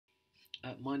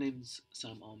My name's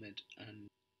Sam Ahmed, and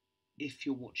if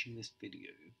you're watching this video,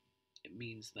 it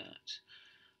means that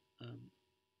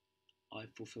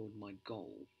I've fulfilled my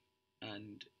goal.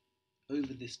 And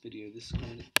over this video, this is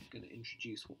going to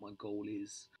introduce what my goal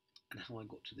is and how I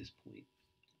got to this point.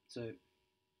 So,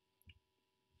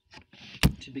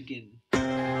 to begin,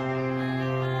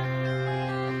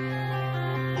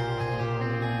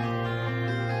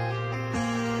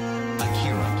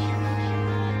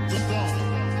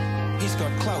 he's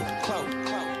got clout.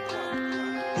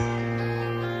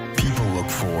 People look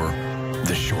for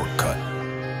the shortcut,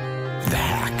 the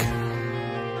hack.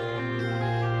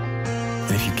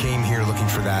 And if you came here looking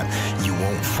for that, you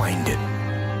won't find it.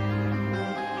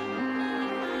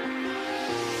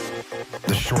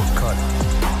 The shortcut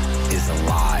is a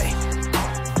lie.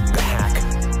 The hack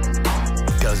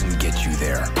doesn't get you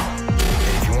there.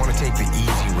 And if you want to take the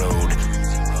easy road,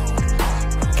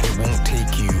 it won't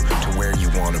take you to where you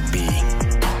want to be.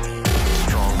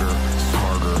 Stronger,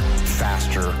 smarter,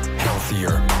 faster,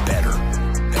 healthier, better.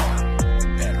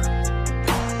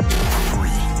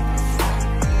 Free.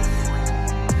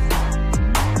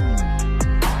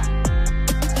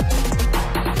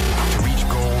 To reach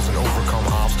goals and overcome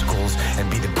obstacles and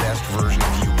be the best version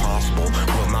of you possible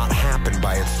will not happen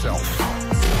by itself.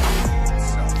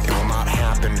 It will not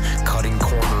happen cutting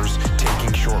corners,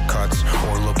 taking shortcuts,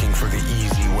 or looking for the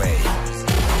easy way.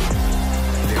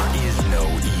 There is no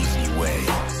easy way.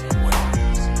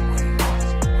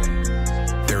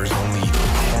 There is only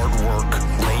hard work,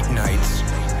 late nights,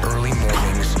 early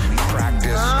mornings,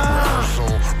 practice,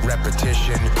 rehearsal,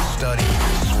 repetition, study,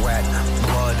 sweat,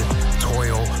 blood,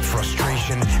 toil,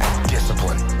 frustration, and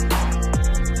discipline.